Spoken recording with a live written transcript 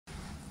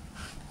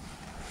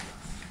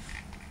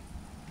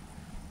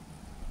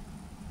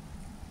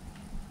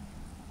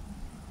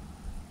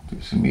Do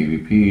some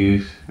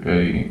EVPs.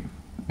 Ready,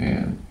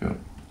 and go.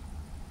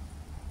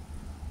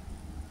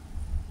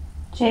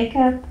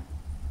 Jacob,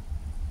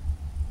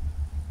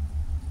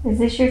 is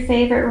this your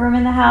favorite room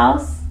in the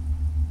house?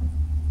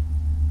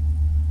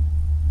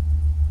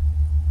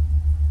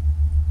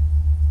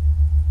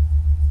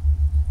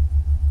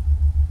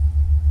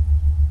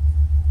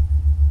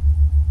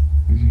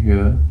 Did you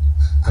hear that?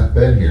 I've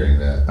been hearing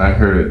that. I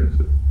heard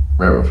it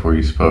right before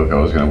you spoke. I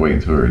was gonna wait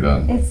until we were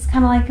done. It's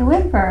kind of like a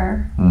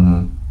whimper.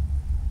 Mm-hmm.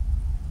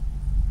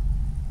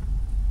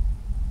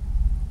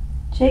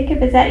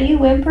 Jacob, is that you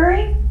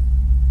whimpering?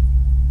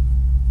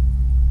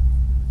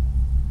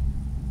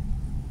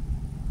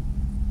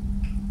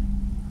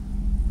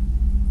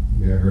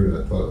 Yeah, I heard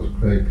it. I thought it was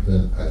Craig, but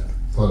then I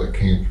thought it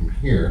came from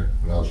here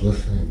when I was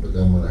listening. But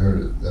then when I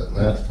heard it that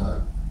last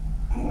time,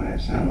 What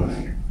it sounded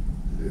like.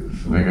 it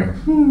was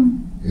Okay.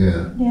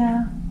 yeah.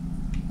 Yeah.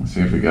 Let's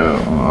see if we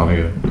got it on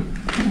audio.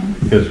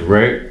 Because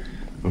right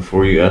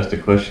before you asked the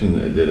question,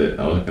 it did it.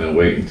 I was gonna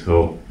wait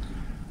until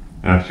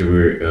after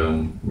we're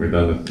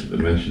done to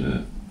mention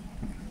it.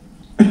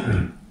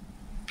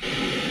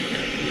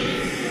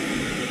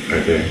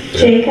 Right there.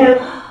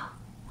 Jacob.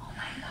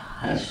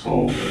 That's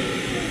cool.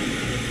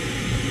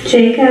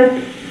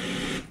 Jacob.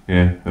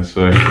 Yeah, that's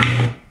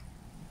right.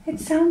 It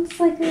sounds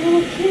like a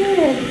little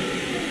kid.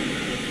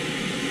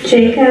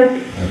 Jacob,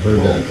 I've heard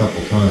that a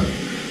couple times.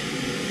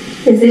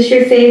 is this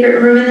your favorite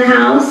room in the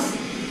house?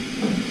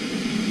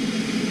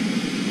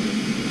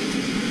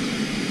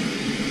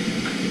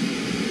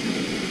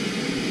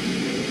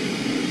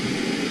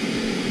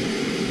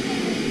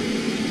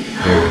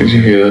 Did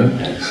you hear that?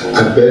 That's cool.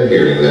 I've been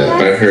hearing that.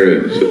 I heard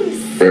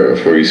it right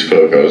before you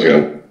spoke. I was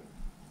gonna.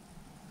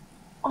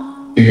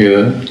 Oh, You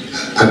hear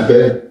that? I've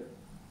been.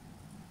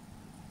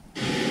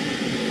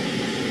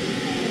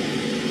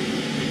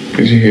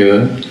 Did you hear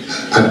that?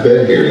 I've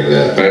been hearing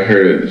that. I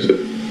heard it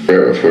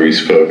right before you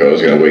spoke. I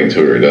was gonna wait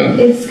until we were done.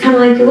 it's kind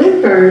of like a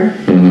whimper.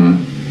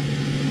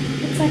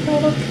 Mm-hmm. It's like a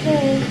little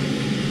kid.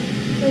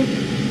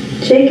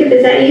 Jacob,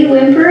 is that you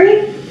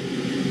whimpering?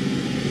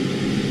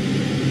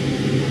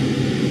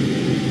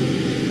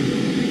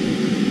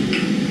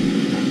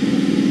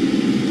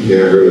 Yeah,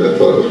 I heard it. I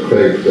thought it was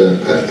Craig, but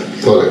then I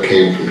thought it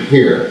came from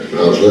here when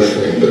I was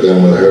listening. But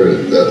then when I heard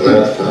it that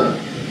last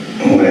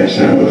time, What it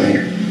sounded like.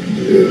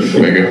 it was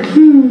There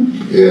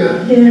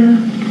yeah.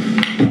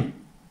 Yeah.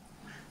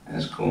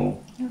 That's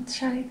cool. Let's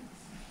try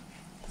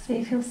to see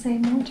if he'll say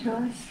more to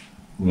us.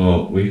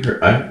 Well, we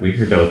heard that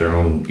with our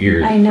own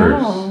ears I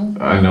know.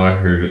 first. I know I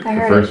heard it I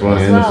the heard first it one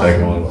as and well. the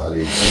second one.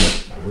 Somebody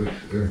voice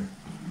there.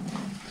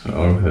 So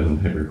I'll go ahead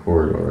and hit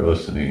record while we're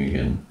listening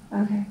again.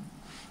 Okay.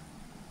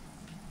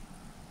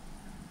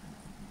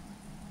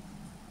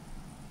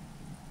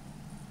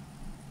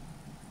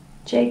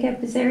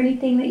 Jacob, is there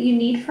anything that you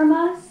need from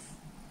us?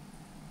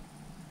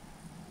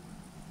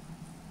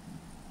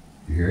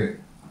 You hear it?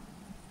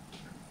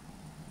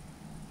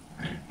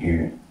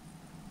 Hear it.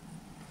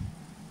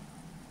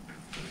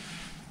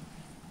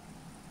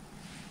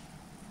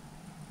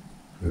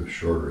 It was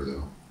shorter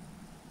though.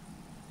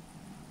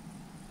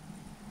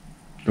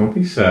 Don't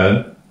be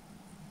sad.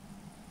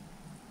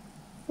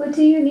 What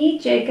do you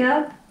need,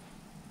 Jacob?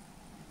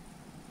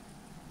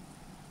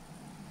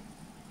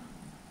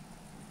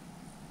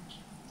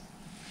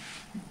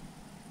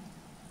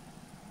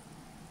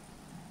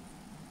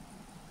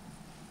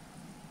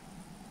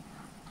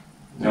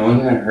 No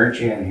one's gonna hurt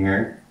you in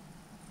here.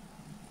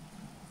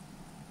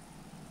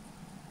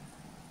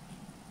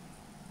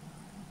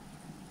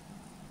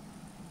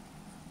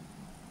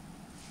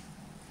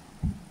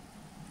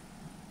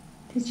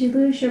 Did you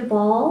lose your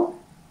ball?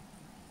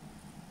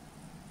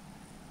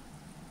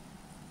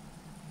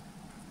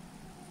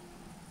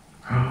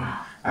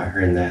 I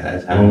heard that.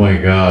 That's Oh my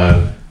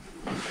god.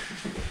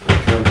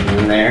 something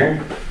in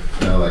there.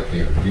 Now I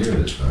can't hear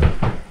this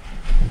time.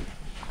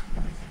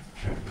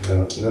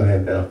 Go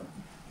ahead, Bill.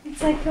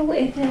 It's like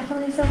it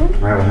definitely is a whimper.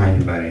 Right behind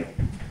you, buddy.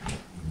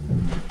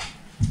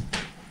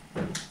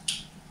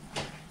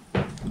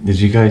 Did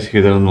you guys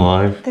hear that on the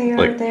live?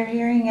 They're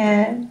hearing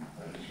it.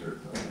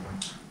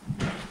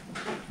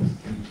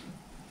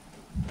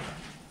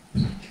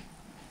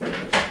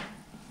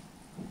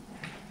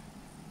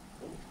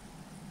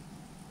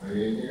 Are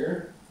you in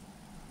here?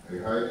 Are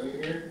you hiding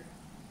in here?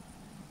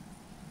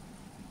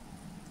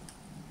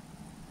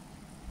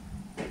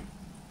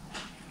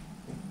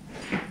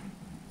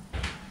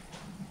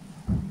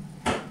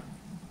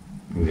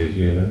 Did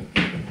you hear that?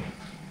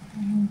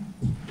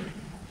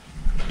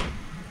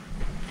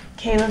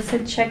 Kayla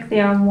said check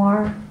the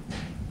armoire.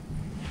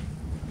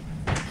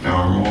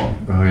 Normal.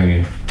 Behind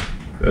you.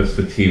 That's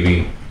the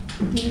TV.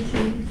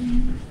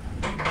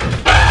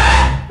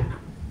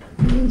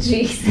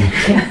 Jeez.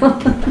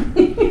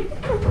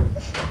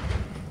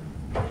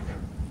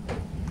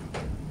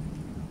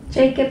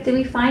 Jacob, did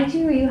we find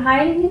you? Were you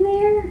hiding in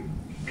there?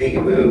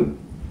 Peekaboo.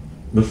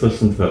 Let's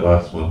listen to that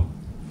last one.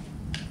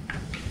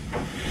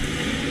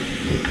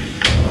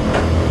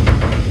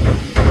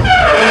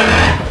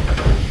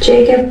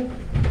 Jacob.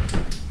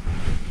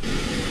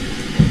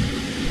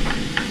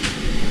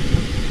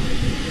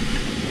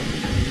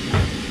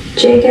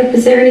 Jacob,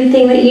 is there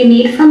anything that you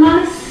need from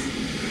us?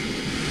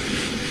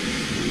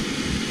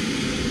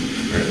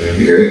 Right there. You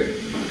hear it?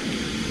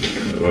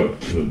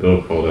 What the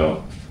bill called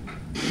out.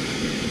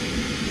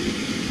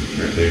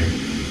 Right there.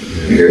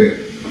 You hear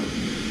it?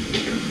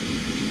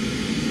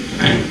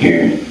 I'm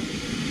hearing it.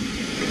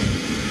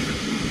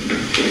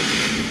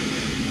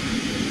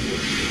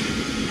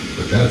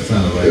 But that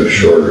sounded like It was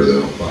shorter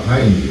though.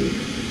 behind you.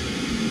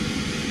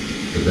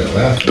 But that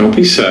last one, Don't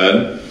be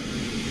sad.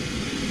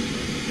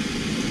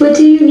 What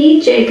do you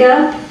need,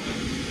 Jacob?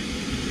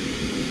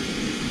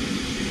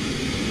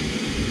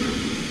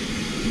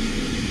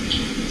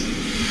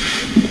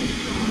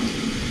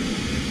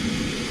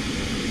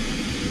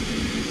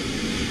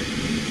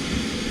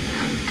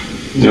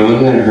 No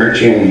one's gonna hurt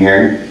you in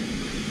here.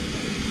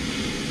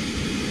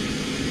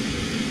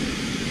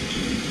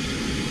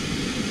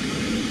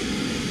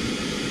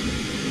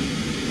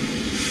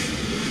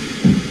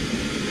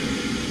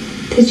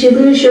 Did you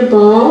lose your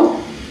ball?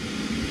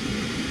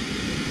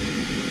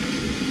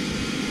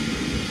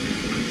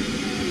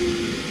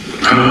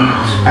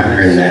 I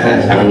heard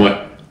that. Oh, what?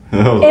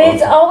 And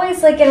it's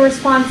always like in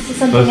response to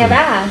something Listen. I've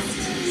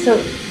asked. So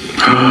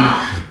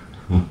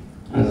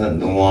That's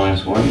the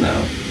longest one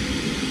though.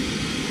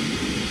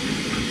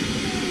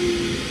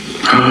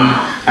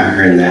 I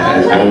heard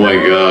that. Oh my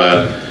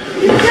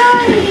god. you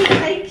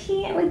guys, I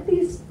can't with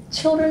these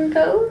children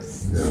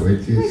ghosts. yeah,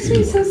 wait till you Makes see me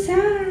one. so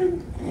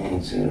sad.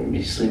 It's gonna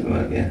be sleeping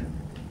with you.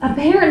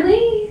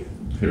 Apparently.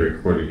 Hit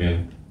record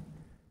again.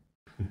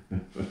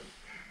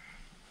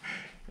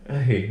 I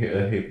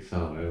hate the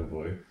sound of my own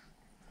voice.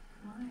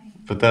 Why?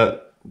 But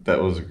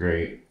that was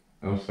great.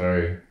 I'm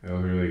sorry. That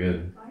was really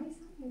good. Why is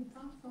it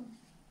awesome?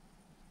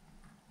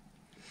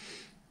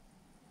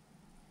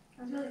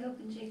 I was really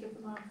hoping Jacob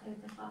would want to play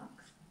with the fox.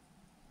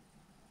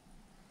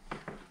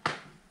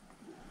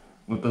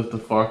 What does the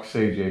fox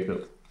say,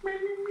 Jacob?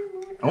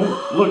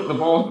 Oh, look, the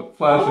ball's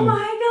flashing. Oh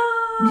my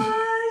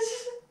gosh!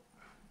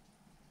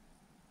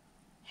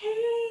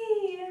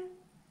 Hey!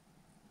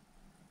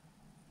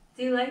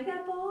 Do you like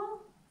that ball?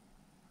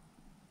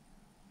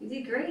 You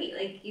did great,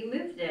 like you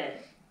moved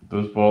it.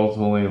 Those balls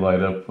only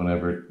light up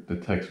whenever it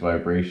detects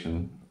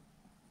vibration.